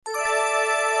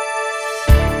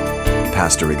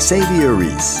Pastor Xavier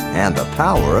Reese and the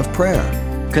power of prayer.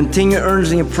 Continue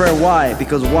earnestly in prayer. Why?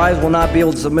 Because wives will not be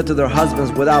able to submit to their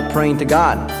husbands without praying to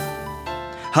God.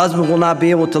 Husbands will not be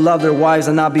able to love their wives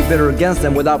and not be bitter against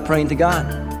them without praying to God.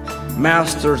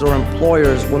 Masters or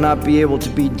employers will not be able to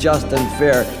be just and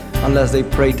fair unless they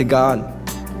pray to God.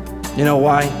 You know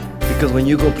why? Because when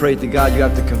you go pray to God, you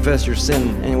have to confess your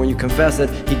sin. And when you confess it,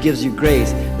 He gives you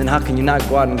grace. Then how can you not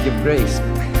go out and give grace?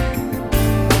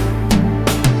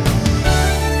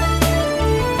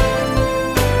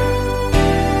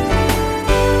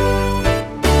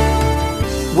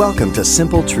 Welcome to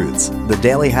Simple Truths, the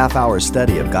daily half-hour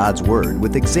study of God's Word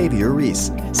with Xavier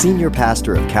Reese, Senior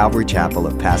Pastor of Calvary Chapel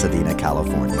of Pasadena,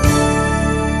 California.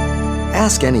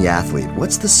 Ask any athlete,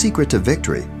 what's the secret to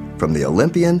victory? From the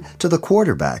Olympian to the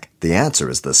quarterback, the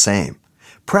answer is the same.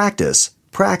 Practice,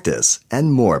 practice,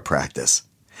 and more practice.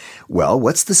 Well,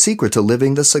 what's the secret to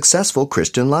living the successful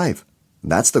Christian life?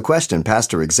 That's the question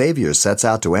Pastor Xavier sets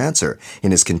out to answer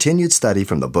in his continued study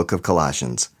from the book of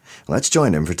Colossians. Let's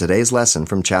join him for today's lesson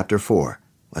from chapter 4.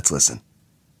 Let's listen.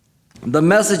 The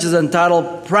message is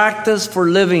entitled, Practice for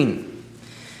Living.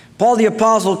 Paul the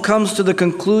Apostle comes to the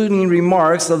concluding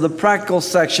remarks of the practical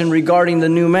section regarding the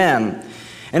new man.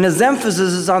 And his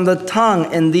emphasis is on the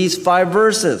tongue in these 5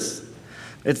 verses.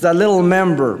 It's that little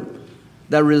member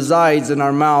that resides in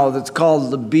our mouth. It's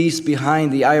called the beast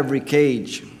behind the ivory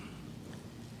cage.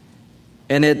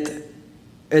 And it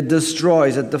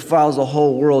destroys, it defiles the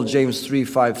whole world, James 3,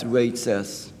 5 through 8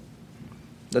 says.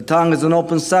 The tongue is an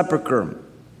open sepulcher.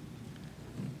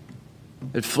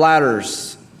 It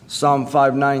flatters, Psalm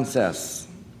 5, 9 says.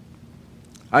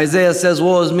 Isaiah says,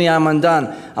 woe is me, I'm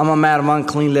undone. I'm a man of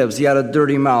unclean lips. He had a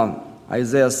dirty mouth.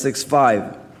 Isaiah 6,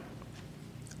 5.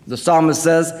 The psalmist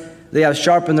says, they have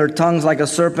sharpened their tongues like a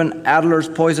serpent. Adder's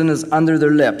poison is under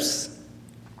their lips.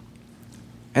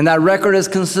 And that record is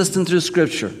consistent through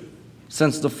Scripture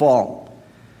since the fall.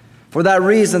 For that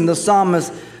reason, the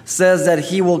psalmist says that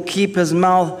he will keep his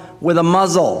mouth with a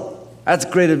muzzle. That's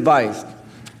great advice.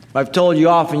 I've told you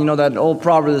often, that old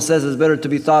proverb that says it's better to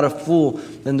be thought a fool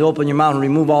than to open your mouth and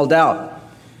remove all doubt.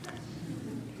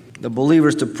 The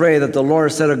believers to pray that the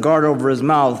Lord set a guard over his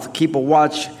mouth, keep a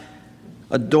watch,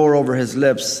 a door over his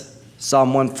lips.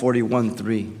 Psalm 141,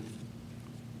 3.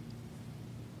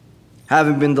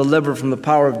 Having been delivered from the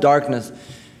power of darkness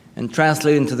and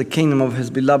translated into the kingdom of his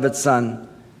beloved Son,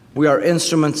 we are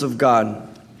instruments of God.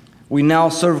 We now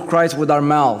serve Christ with our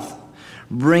mouth,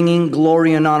 bringing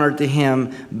glory and honor to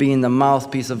him, being the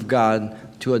mouthpiece of God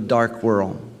to a dark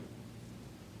world.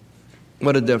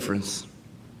 What a difference.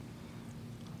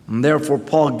 And therefore,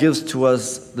 Paul gives to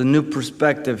us the new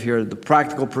perspective here, the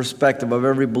practical perspective of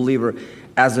every believer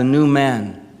as a new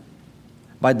man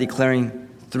by declaring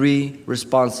 3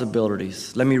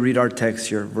 responsibilities. Let me read our text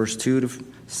here, verse 2 to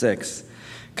 6.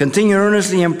 Continue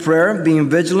earnestly in prayer, being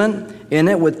vigilant in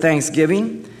it with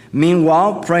thanksgiving.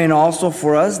 Meanwhile, praying also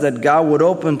for us that God would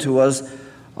open to us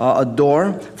a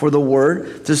door for the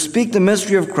word to speak the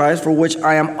mystery of Christ, for which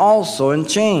I am also in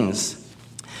chains,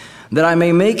 that I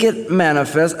may make it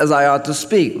manifest as I ought to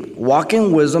speak. Walk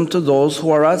in wisdom to those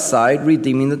who are outside,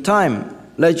 redeeming the time.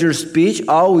 Let your speech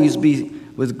always be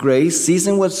with grace,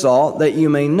 seasoned with salt, that you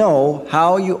may know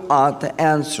how you ought to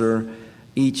answer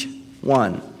each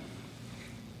one.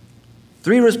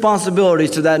 3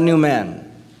 responsibilities to that new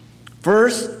man.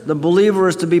 First, the believer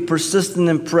is to be persistent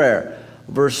in prayer,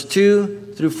 verse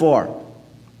 2 through 4.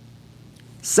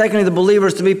 Secondly, the believer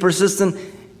is to be persistent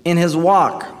in his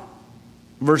walk,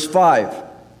 verse 5.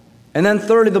 And then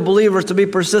thirdly, the believer is to be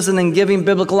persistent in giving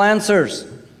biblical answers.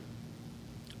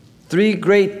 3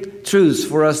 great truths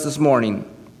for us this morning.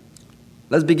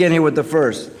 Let's begin here with the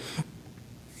first.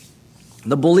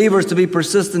 The believer is to be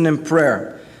persistent in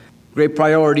prayer. Great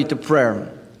priority to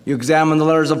prayer. You examine the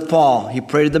letters of Paul. He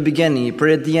prayed at the beginning. He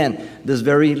prayed at the end. This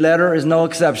very letter is no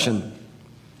exception.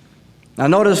 Now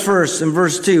notice first in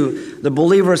verse 2, the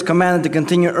believer is commanded to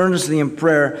continue earnestly in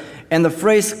prayer. And the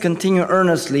phrase continue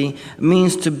earnestly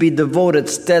means to be devoted,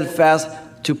 steadfast,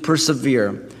 to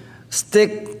persevere.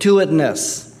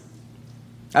 Stick-to-itness.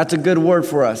 That's a good word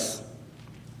for us.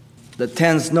 The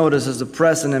tense notice is the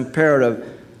present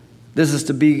imperative. This is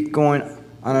to be going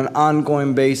on an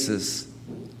ongoing basis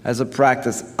as a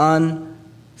practice,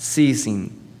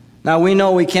 unceasing. Now we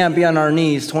know we can't be on our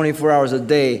knees 24 hours a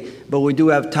day, but we do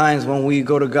have times when we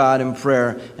go to God in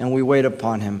prayer and we wait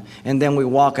upon him. And then we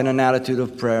walk in an attitude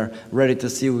of prayer, ready to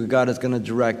see what God is going to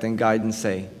direct and guide and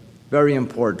say. Very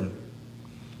important.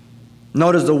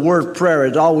 Notice the word prayer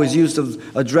is always used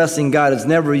of addressing God. It's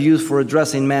never used for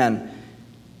addressing man,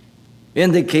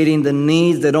 indicating the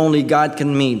needs that only God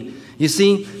can meet. You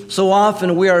see, so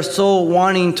often we are so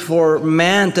wanting for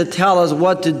man to tell us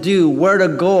what to do, where to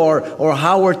go, or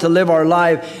how we're to live our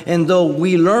life. And though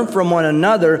we learn from one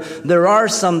another, there are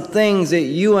some things that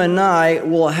you and I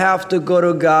will have to go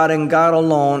to God and God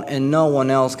alone, and no one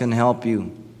else can help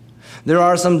you. There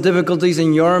are some difficulties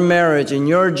in your marriage, in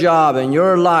your job, in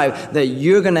your life that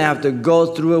you're going to have to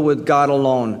go through it with God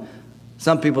alone.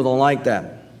 Some people don't like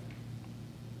that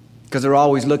because they're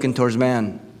always looking towards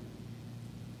man.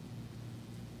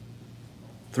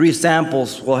 3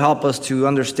 samples will help us to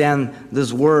understand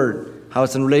this word, how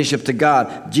it's in relationship to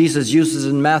God. Jesus uses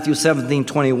in Matthew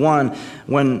 17:21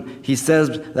 when he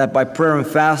says that by prayer and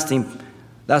fasting,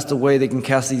 that's the way they can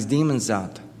cast these demons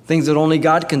out. Things that only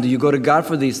God can do. You go to God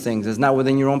for these things. It's not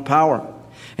within your own power.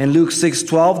 In Luke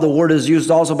 6:12, the word is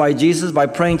used also by Jesus by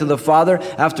praying to the Father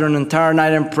after an entire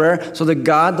night in prayer so that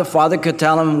God, the Father, could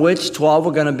tell him which 12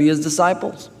 were going to be his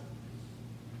disciples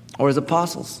or his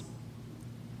apostles.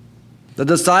 The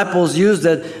disciples used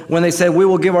it when they said, we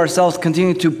will give ourselves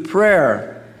continue to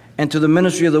prayer and to the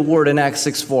ministry of the word in Acts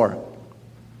 6:4.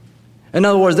 In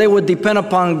other words, they would depend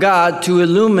upon God to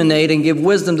illuminate and give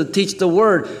wisdom to teach the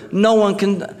word. No one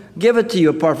can give it to you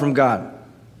apart from God.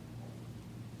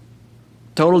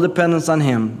 Total dependence on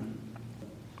him.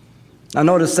 Now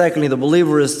notice secondly, the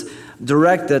believer is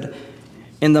directed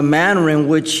in the manner in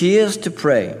which he is to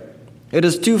pray. It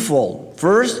is twofold.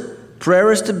 First, prayer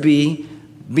is to be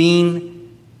being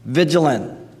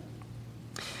vigilant.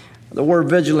 The word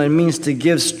vigilant means to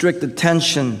give strict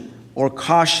attention or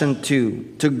caution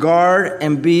to guard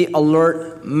and be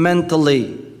alert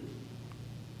mentally.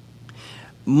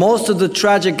 Most of the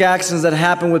tragic accidents that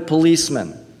happen with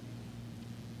policemen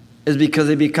is because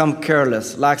they become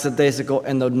careless, lackadaisical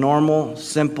in the normal,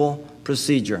 simple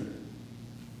procedure.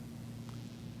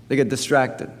 They get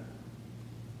distracted.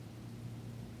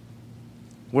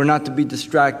 We're not to be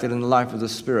distracted in the life of the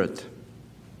Spirit.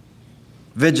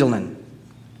 Vigilant.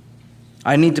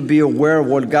 I need to be aware of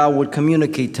what God would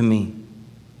communicate to me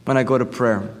when I go to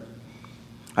prayer.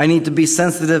 I need to be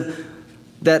sensitive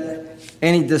that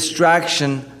any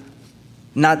distraction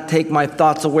not take my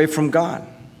thoughts away from God.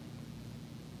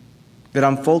 That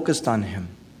I'm focused on him.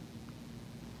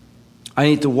 I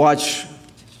need to watch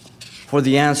for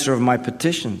the answer of my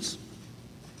petitions.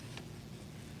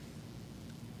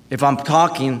 If I'm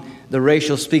talking, the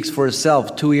ratio speaks for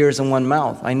itself, 2 ears and 1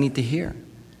 mouth. I need to hear.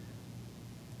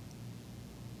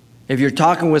 If you're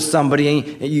talking with somebody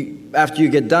and after you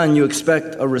get done, you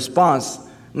expect a response.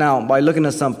 Now, by looking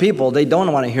at some people, they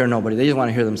don't want to hear nobody. They just want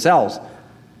to hear themselves.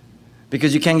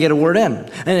 Because you can't get a word in.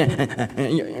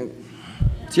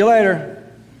 See you later.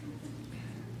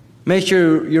 Make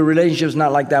sure your relationship's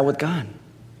not like that with God.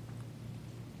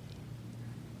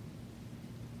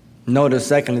 Notice,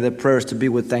 secondly, that prayer is to be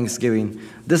with thanksgiving.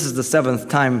 This is the 7th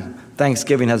time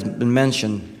thanksgiving has been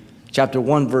mentioned. Chapter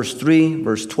 1, verse 3,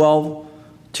 verse 12,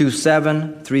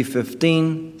 2:7,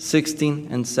 3:15, 16,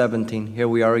 and 17. Here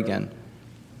we are again.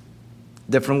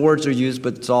 Different words are used,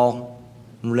 but it's all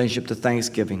in relationship to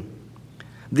thanksgiving.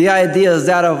 The idea is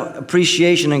that of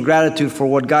appreciation and gratitude for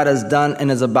what God has done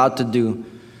and is about to do.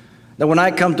 That when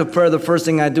I come to prayer, the first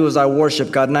thing I do is I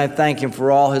worship God and I thank him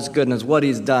for all his goodness, what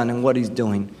he's done and what he's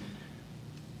doing.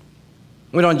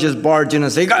 We don't just barge in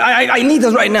and say, I need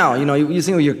this right now. You know, you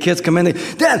see when your kids come in,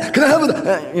 Dad, can I have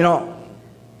it? You know,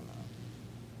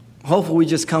 hopefully we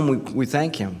just come, we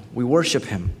thank him, we worship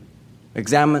him.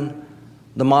 Examine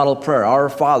the model prayer. Our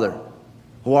Father,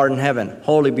 who art in heaven,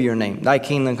 holy be your name. Thy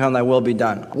kingdom come, thy will be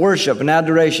done. Worship and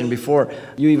adoration before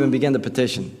you even begin the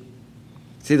petition.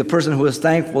 See, the person who is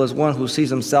thankful is one who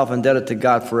sees himself indebted to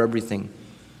God for everything.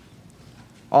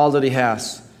 All that he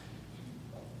has.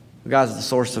 God is the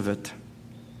source of it.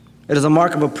 It is a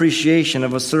mark of appreciation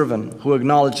of a servant who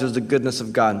acknowledges the goodness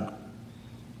of God.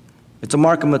 It's a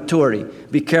mark of maturity.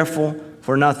 Be careful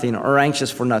for nothing or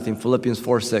anxious for nothing. Philippians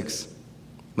 4:6.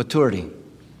 Maturity.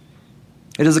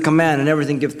 It is a command, in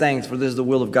everything give thanks, for this is the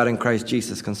will of God in Christ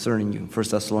Jesus concerning you.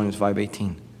 1 Thessalonians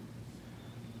 5:18.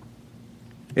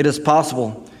 It is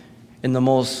possible in the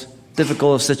most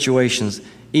difficult of situations,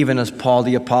 even as Paul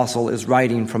the Apostle is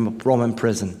writing from a Roman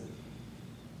prison.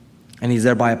 And he's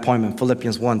there by appointment.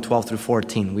 Philippians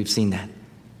 1:12-14. We've seen that.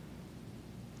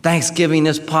 Thanksgiving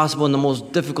is possible in the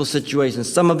most difficult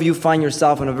situations. Some of you find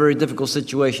yourself in a very difficult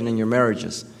situation in your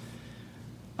marriages.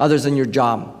 Others in your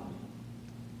job.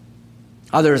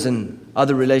 Others in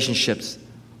other relationships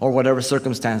or whatever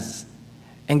circumstances.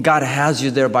 And God has you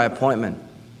there by appointment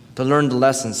to learn the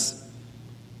lessons.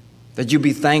 That you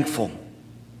be thankful.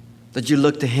 That you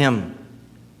look to him.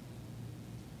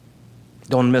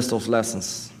 Don't miss those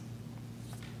lessons.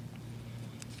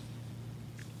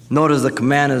 Notice the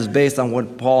command is based on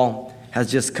what Paul has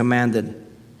just commanded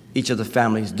each of the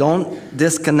families. Don't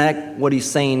disconnect what he's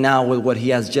saying now with what he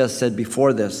has just said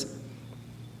before this.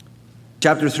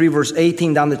 Chapter 3, verse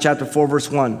 18 down to chapter 4, verse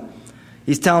 1.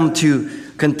 He's telling them to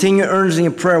continue earnestly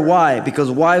in prayer. Why? Because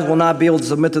wives will not be able to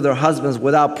submit to their husbands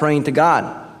without praying to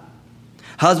God.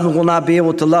 Husbands will not be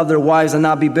able to love their wives and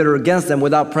not be bitter against them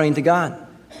without praying to God.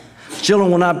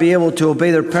 Children will not be able to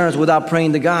obey their parents without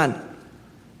praying to God.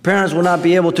 Parents will not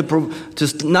be able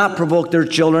to not provoke their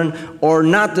children or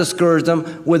not discourage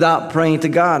them without praying to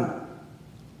God.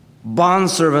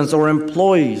 Bondservants or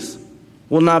employees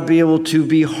will not be able to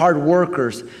be hard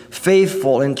workers,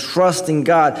 faithful and trusting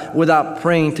God without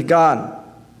praying to God.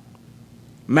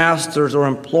 Masters or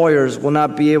employers will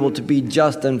not be able to be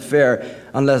just and fair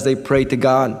unless they pray to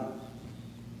God.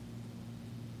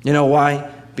 You know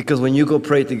why? Because when you go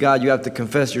pray to God, you have to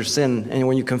confess your sin. And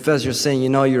when you confess your sin, you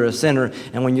know you're a sinner.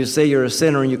 And when you say you're a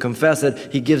sinner and you confess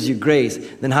it, He gives you grace.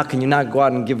 Then how can you not go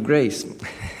out and give grace?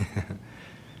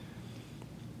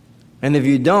 And if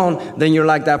you don't, then you're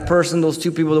like that person, those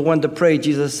two people that went to pray,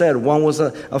 Jesus said. One was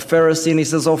a Pharisee, and he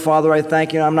says, "Oh, Father, I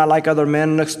thank you. I'm not like other men,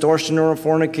 an extortioner, a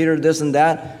fornicator, this and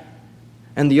that."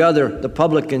 And the other, the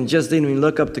publican, just didn't even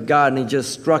look up to God, and he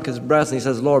just struck his breast, and he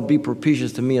says, "Lord, be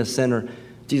propitious to me, a sinner."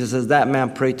 Jesus says, that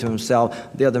man prayed to himself.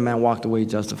 The other man walked away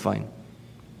justified.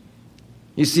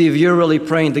 You see, if you're really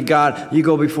praying to God, you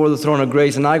go before the throne of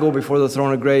grace, and I go before the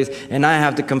throne of grace, and I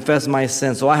have to confess my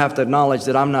sin. So I have to acknowledge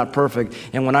that I'm not perfect.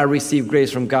 And when I receive grace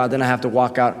from God, then I have to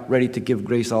walk out ready to give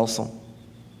grace also.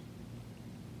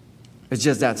 It's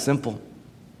just that simple.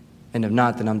 And if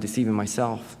not, then I'm deceiving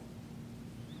myself.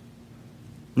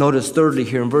 Notice thirdly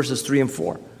here in verses 3 and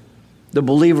 4, the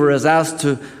believer is asked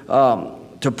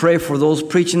to pray for those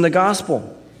preaching the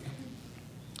gospel.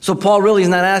 So Paul really is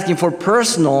not asking for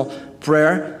personal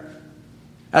prayer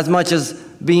as much as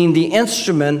being the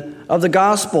instrument of the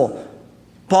gospel.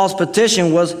 Paul's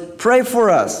petition was, pray for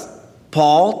us.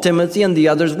 Paul, Timothy, and the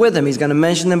others with him. He's going to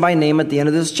mention them by name at the end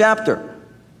of this chapter.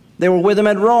 They were with him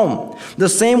at Rome. The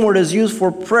same word is used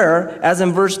for prayer as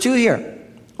in verse 2 here.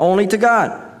 Only to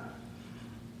God.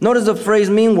 Notice the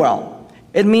phrase meanwhile.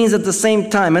 It means at the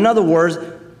same time. In other words,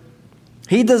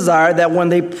 he desired that when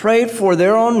they prayed for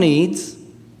their own needs,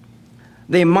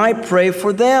 they might pray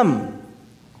for them.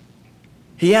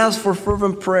 He asked for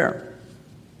fervent prayer.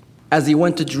 As he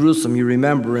went to Jerusalem, you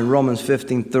remember in Romans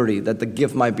 15:30 that the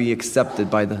gift might be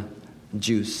accepted by the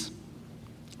Jews.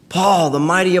 Paul, the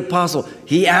mighty apostle,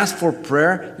 he asked for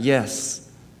prayer? Yes.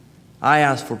 I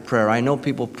ask for prayer. I know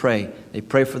people pray. They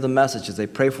pray for the messages. They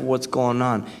pray for what's going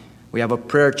on. We have a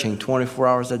prayer chain 24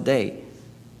 hours a day.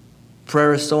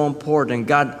 Prayer is so important.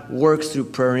 God works through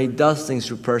prayer, and He does things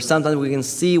through prayer. Sometimes we can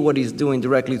see what He's doing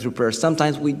directly through prayer.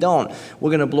 Sometimes we don't. We're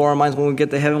going to blow our minds when we get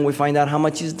to heaven. We find out how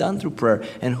much He's done through prayer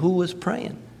and who is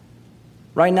praying.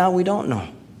 Right now, we don't know.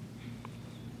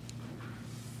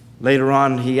 Later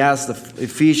on, he asked the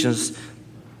Ephesians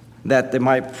that they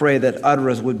might pray that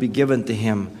utterance would be given to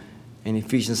him in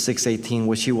Ephesians 6:18,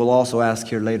 which he will also ask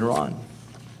here later on.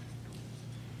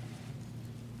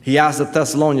 He asked the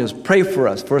Thessalonians, pray for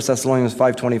us, 1 Thessalonians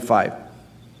 5:25.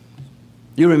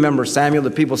 You remember Samuel, the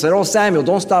people said, "Oh, Samuel,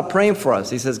 don't stop praying for us."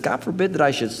 He says, "God forbid that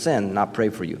I should sin, not pray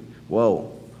for you."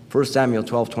 Whoa, 1 Samuel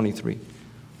 12:23.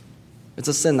 It's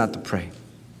a sin not to pray.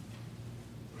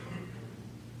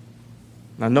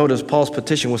 Now notice Paul's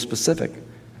petition was specific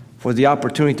for the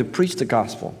opportunity to preach the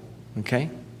gospel,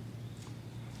 okay?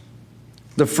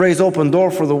 The phrase open door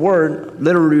for the word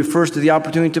literally refers to the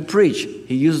opportunity to preach.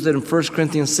 He uses it in 1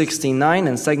 Corinthians 16:9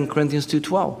 and 2 Corinthians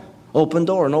 2:12. Open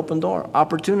door, an open door,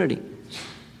 opportunity.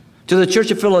 To the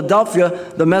church of Philadelphia,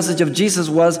 the message of Jesus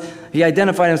was, he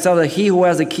identified himself as he who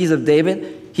has the keys of David,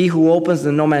 he who opens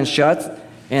and no man shuts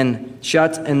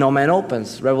and no man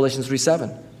opens. Revelation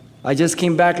 3:7. I just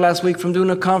came back last week from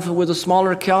doing a conference with the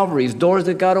smaller Calvaries, doors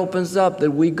that God opens up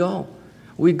that we go.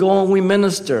 We go and we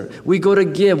minister. We go to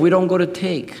give. We don't go to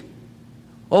take.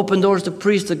 Open doors to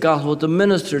preach the gospel, to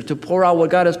minister, to pour out what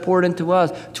God has poured into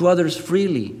us to others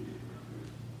freely.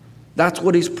 That's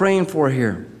what he's praying for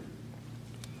here.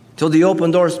 So the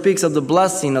open door speaks of the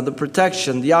blessing, of the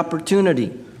protection, the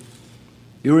opportunity.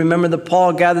 You remember that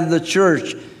Paul gathered the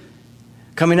church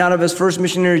coming out of his first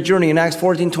missionary journey in Acts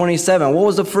 14:27. What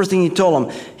was the first thing he told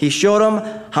them? He showed them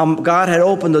how God had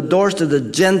opened the doors to the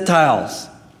Gentiles.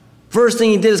 First thing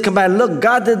he did is come back, look,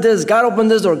 God did this, God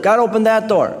opened this door, God opened that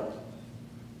door.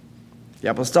 The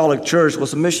apostolic church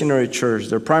was a missionary church.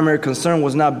 Their primary concern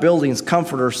was not buildings,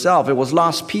 comfort, or self. It was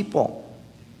lost people.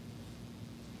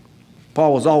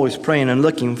 Paul was always praying and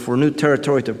looking for new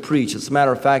territory to preach. As a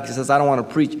matter of fact, he says, I don't want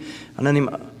to preach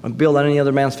on build on any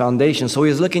other man's foundation. So he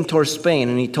was looking towards Spain,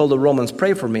 and he told the Romans,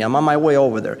 pray for me. I'm on my way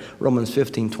over there. Romans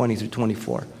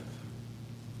 15:20-24.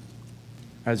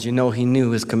 As you know, he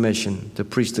knew his commission to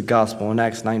preach the gospel in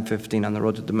Acts 9:15 on the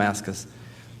road to Damascus.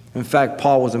 In fact,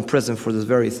 Paul was in prison for this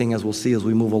very thing, as we'll see as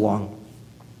we move along.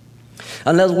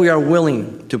 Unless we are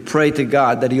willing to pray to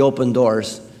God that he open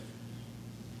doors,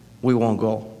 we won't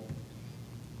go.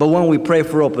 But when we pray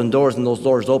for open doors and those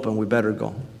doors open, we better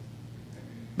go.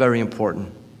 Very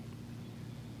important.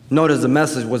 Notice the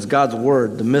message was God's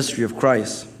word, the mystery of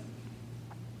Christ,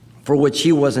 for which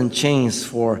he was in chains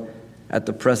for at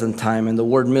the present time. And the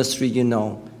word mystery, you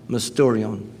know,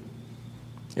 mysterion.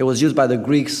 It was used by the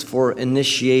Greeks for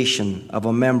initiation of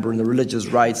a member in the religious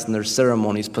rites and their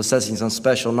ceremonies, possessing some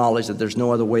special knowledge that there's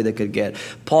no other way they could get.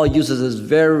 Paul uses this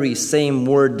very same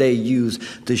word they use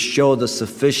to show the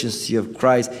sufficiency of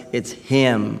Christ. It's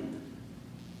him.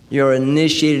 You're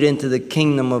initiated into the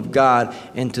kingdom of God,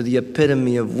 into the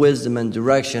epitome of wisdom and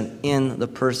direction in the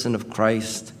person of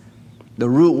Christ. The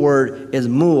root word is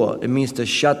mua. It means to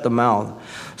shut the mouth.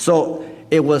 So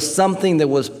it was something that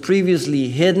was previously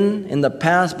hidden in the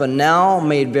past, but now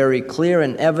made very clear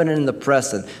and evident in the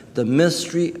present. The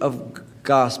mystery of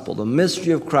gospel, the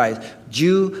mystery of Christ.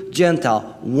 Jew,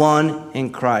 Gentile, one in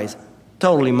Christ.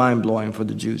 Totally mind-blowing for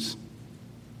the Jews.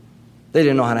 They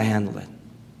didn't know how to handle it.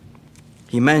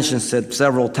 He mentions it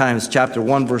several times. Chapter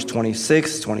 1, verse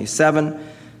 26, 27.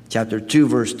 Chapter 2,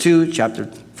 verse 2.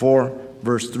 Chapter 4,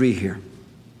 verse 3 here.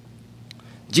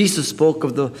 Jesus spoke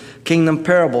of the kingdom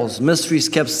parables, mysteries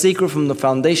kept secret from the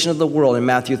foundation of the world in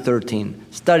Matthew 13.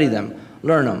 Study them,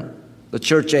 learn them, the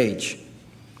church age.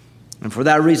 And for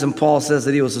that reason, Paul says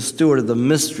that he was a steward of the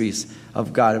mysteries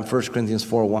of God in 1 Corinthians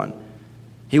 4:1.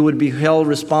 He would be held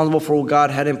responsible for what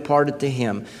God had imparted to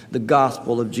him, the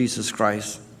gospel of Jesus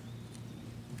Christ.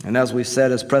 And as we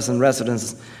said, his present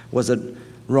residence was at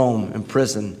Rome, in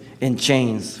prison, in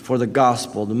chains for the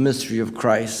gospel, the mystery of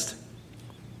Christ.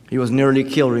 He was nearly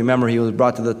killed. Remember, he was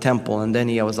brought to the temple, and then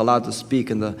he was allowed to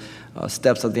speak in the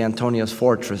steps of the Antonius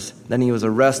fortress. Then he was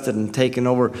arrested and taken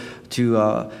over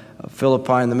to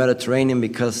Philippi in the Mediterranean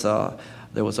because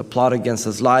there was a plot against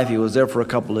his life. He was there for a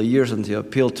couple of years until he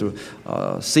appealed to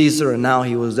Caesar, and now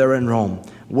he was there in Rome,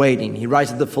 waiting. He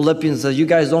writes to the Philippians and says, you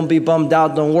guys don't be bummed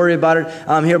out. Don't worry about it.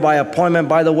 I'm here by appointment.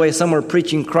 By the way, some are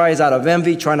preaching Christ out of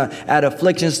envy, trying to add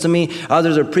afflictions to me.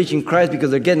 Others are preaching Christ because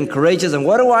they're getting courageous. And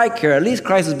what do I care? At least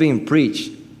Christ is being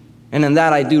preached. And in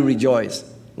that I do rejoice.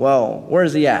 Well, where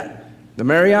is he at? The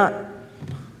Marriott?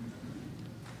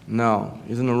 No,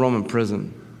 he's in a Roman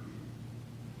prison.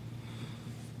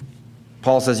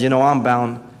 Paul says, I'm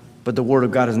bound, but the word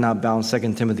of God is not bound.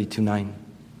 2 Timothy 2:9.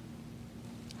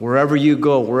 Wherever you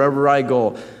go, wherever I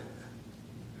go,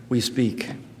 we speak.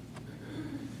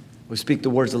 We speak the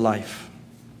words of life.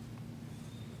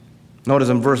 Notice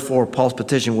in verse 4, Paul's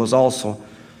petition was also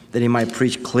that he might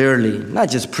preach clearly, not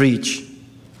just preach.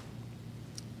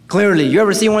 Clearly. You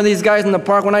ever see one of these guys in the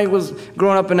park? When I was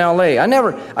growing up in L.A., I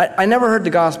never heard the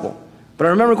gospel. But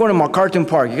I remember going to MacArthur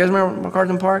Park. You guys remember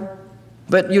MacArthur Park?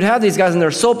 But you'd have these guys in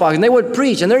their soapbox, and they would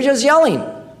preach, and they're just yelling.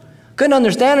 Couldn't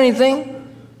understand anything.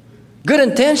 Good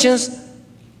intentions,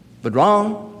 but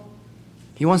wrong.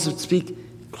 He wants to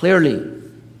speak clearly.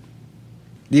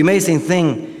 The amazing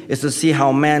thing is to see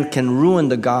how man can ruin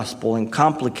the gospel and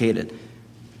complicate it,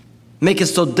 make it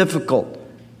so difficult.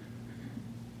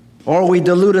 Or we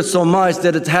dilute it so much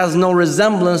that it has no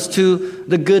resemblance to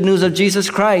the good news of Jesus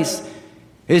Christ.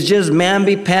 It's just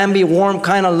mamby-pamby, warm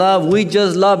kind of love. We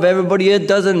just love everybody. It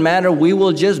doesn't matter. We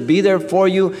will just be there for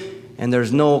you. And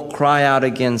there's no cry out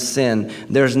against sin.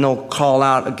 There's no call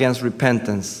out against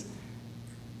repentance.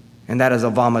 And that is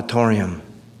a vomitorium.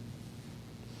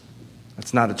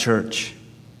 That's not a church.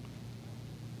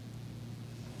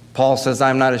 Paul says,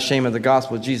 I'm not ashamed of the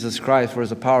gospel of Jesus Christ, for it is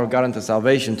the power of God unto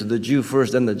salvation, to the Jew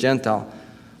first, then the Gentile.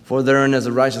 For therein is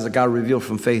the righteousness of God revealed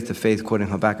from faith to faith, quoting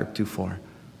Habakkuk 2:4.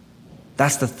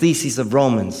 That's the thesis of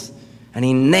Romans. And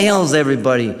he nails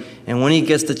everybody. And when he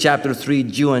gets to chapter 3,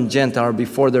 Jew and Gentile are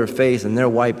before their face and they're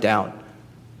wiped out.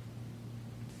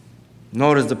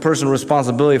 Notice the personal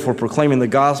responsibility for proclaiming the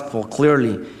gospel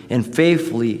clearly and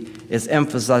faithfully is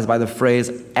emphasized by the phrase,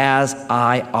 as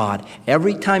I ought.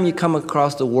 Every time you come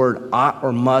across the word ought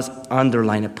or must,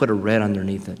 underline it, put a red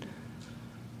underneath it.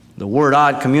 The word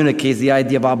ought communicates the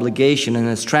idea of obligation and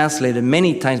is translated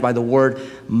many times by the word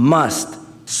must.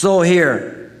 So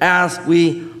here, as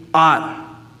we ought.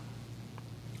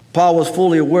 Paul was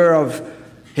fully aware of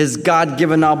his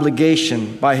God-given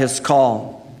obligation by his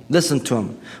call. Listen to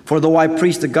him. For though I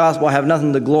preach the gospel, I have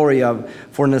nothing to glory of.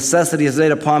 For necessity is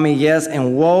laid upon me, yes,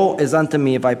 and woe is unto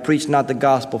me if I preach not the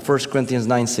gospel. 1 Corinthians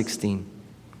 9:16.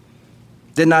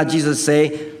 Did not Jesus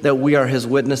say that we are his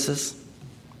witnesses?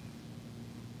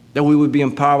 That we would be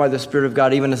empowered by the Spirit of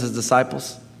God even as his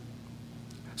disciples?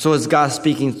 So is God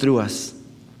speaking through us.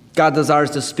 God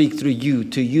desires to speak through you,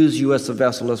 to use you as a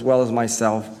vessel as well as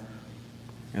myself.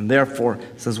 And therefore,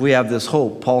 since we have this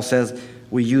hope, Paul says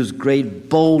we use great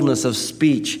boldness of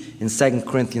speech in 2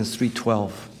 Corinthians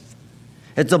 3:12.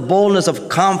 It's a boldness of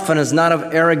confidence, not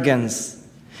of arrogance.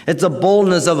 It's a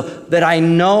boldness of that I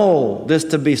know this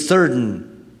to be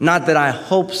certain, not that I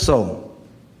hope so.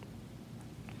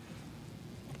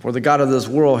 For the God of this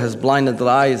world has blinded the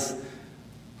eyes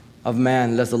of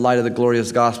man, lest the light of the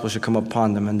glorious gospel should come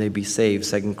upon them and they be saved,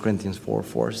 2 Corinthians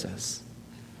 4:4 says.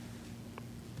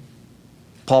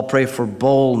 Paul prayed for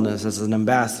boldness as an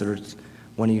ambassador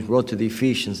when he wrote to the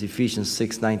Ephesians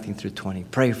 6:19 through 20.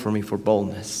 Pray for me for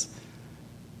boldness.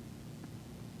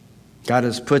 God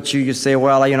has put you say,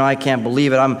 well, I can't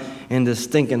believe it. I'm in this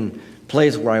stinking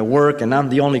place where I work and I'm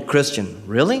the only Christian.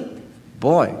 Really?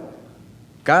 Boy,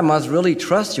 God must really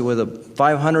trust you with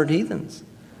 500 heathens.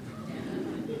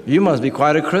 You must be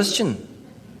quite a Christian.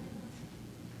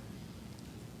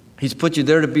 He's put you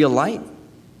there to be a light.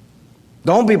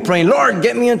 Don't be praying, Lord,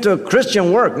 get me into a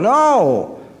Christian work.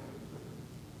 No.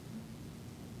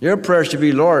 Your prayer should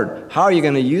be, Lord, how are you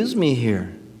going to use me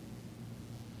here?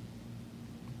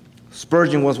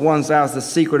 Spurgeon was once asked the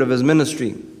secret of his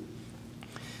ministry.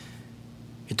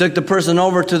 He took the person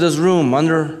over to this room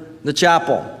under the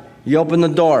chapel. He opened the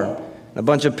door, and a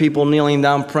bunch of people kneeling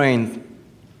down praying.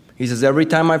 He says, every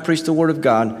time I preach the word of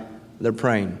God, they're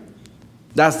praying.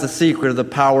 That's the secret of the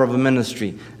power of a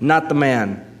ministry. Not the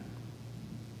man,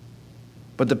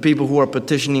 but the people who are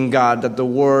petitioning God that the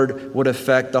word would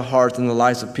affect the hearts and the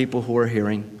lives of people who are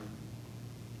hearing.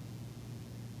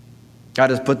 God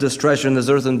has put this treasure in this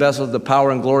earthen vessel that the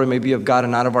power and glory may be of God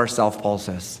and not of ourselves, Paul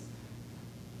says.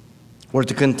 We're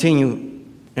to continue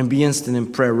and be instant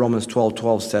in prayer, Romans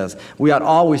 12:12 says. We ought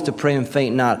always to pray and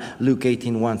faint not, Luke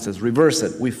 18:1 says. Reverse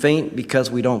it. We faint because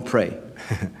we don't pray.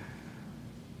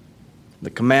 The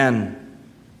command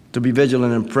to be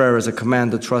vigilant in prayer is a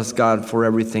command to trust God for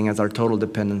everything as our total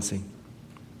dependency.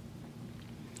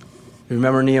 You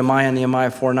remember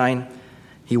Nehemiah 4:9?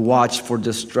 He watched for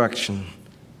destruction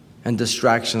and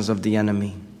distractions of the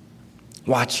enemy.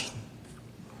 Watching.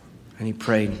 And he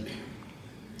prayed.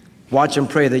 Watch and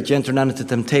pray that you enter not into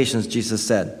temptations, Jesus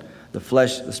said. The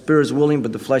spirit is willing,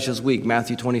 but the flesh is weak.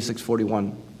 Matthew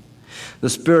 26:41. The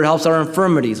Spirit helps our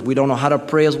infirmities. We don't know how to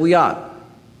pray as we ought.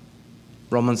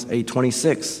 Romans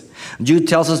 8:26. Jude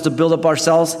tells us to build up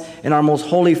ourselves in our most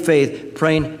holy faith,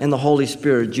 praying in the Holy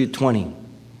Spirit. Jude 20.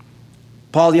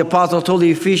 Paul the Apostle told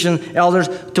the Ephesian elders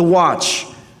to watch.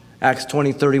 Acts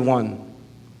 20:31.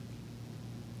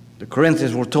 The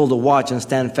Corinthians were told to watch and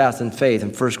stand fast in faith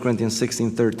in 1 Corinthians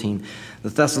 16:13. The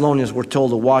Thessalonians were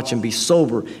told to watch and be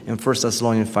sober in 1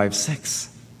 Thessalonians 5:6.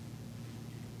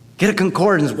 Get a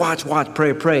concordance. Watch,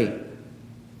 pray.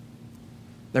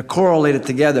 They're correlated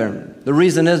together. The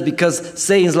reason is because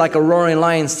Satan's like a roaring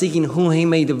lion seeking whom he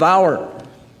may devour.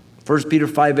 1 Peter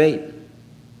 5:8.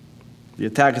 The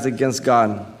attack is against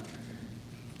God.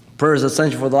 Prayer is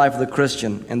essential for the life of the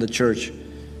Christian and the church,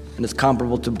 and is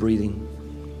comparable to breathing.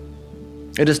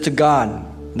 It is to God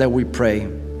that we pray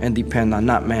and depend on,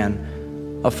 not man,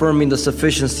 affirming the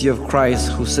sufficiency of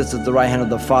Christ who sits at the right hand of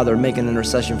the Father, making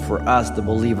intercession for us, the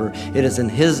believer. It is in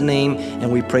his name,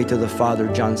 and we pray to the Father,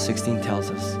 John 16 tells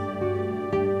us.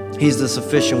 He's the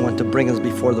sufficient one to bring us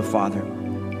before the Father.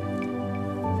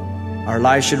 Our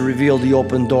lives should reveal the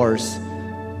open doors,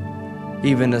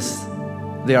 even as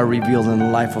they are revealed in the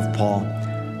life of Paul.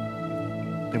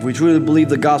 If we truly believe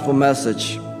the gospel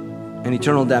message and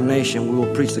eternal damnation, we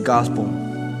will preach the gospel,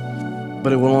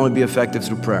 but it will only be effective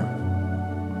through prayer.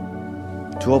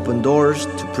 To open doors,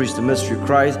 to preach the mystery of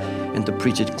Christ, and to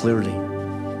preach it clearly.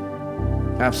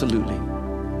 Absolutely.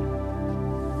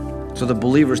 So the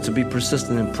believers to be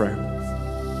persistent in prayer.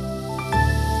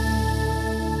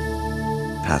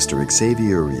 Pastor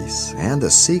Xavier Reese, and the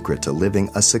secret to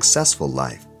living a successful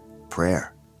life,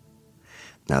 prayer.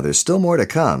 Now, there's still more to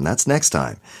come. That's next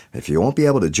time. If you won't be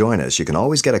able to join us, you can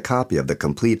always get a copy of the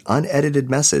complete unedited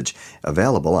message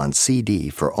available on CD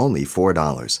for only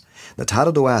 $4. The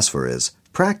title to ask for is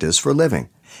Practice for Living.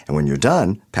 And when you're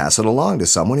done, pass it along to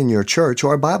someone in your church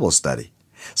or Bible study.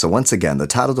 So once again, the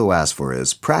title to ask for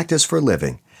is Practice for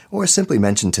Living, or simply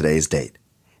mention today's date.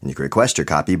 And you can request your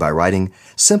copy by writing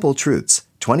Simple Truths,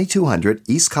 2200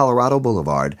 East Colorado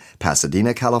Boulevard,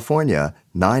 Pasadena, California,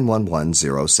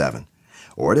 91107.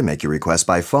 Or to make your request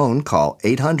by phone, call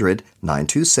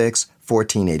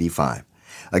 800-926-1485.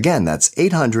 Again, that's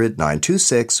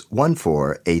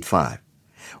 800-926-1485.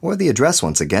 Or the address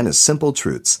once again is Simple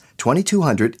Truths,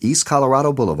 2200 East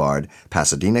Colorado Boulevard,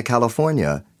 Pasadena,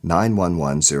 California,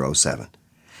 91107.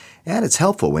 And it's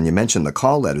helpful when you mention the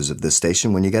call letters of this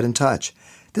station when you get in touch.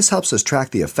 This helps us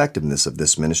track the effectiveness of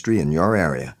this ministry in your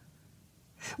area.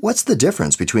 What's the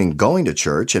difference between going to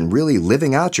church and really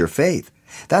living out your faith?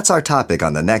 That's our topic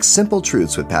on the next Simple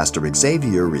Truths with Pastor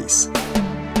Xavier Reese.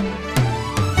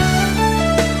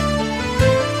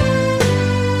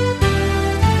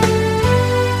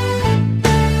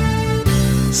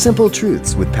 Simple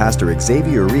Truths with Pastor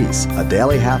Xavier Reese, a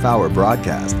daily half-hour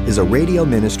broadcast, is a radio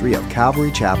ministry of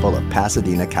Calvary Chapel of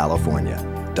Pasadena, California.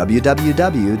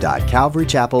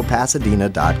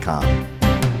 www.calvarychapelpasadena.com.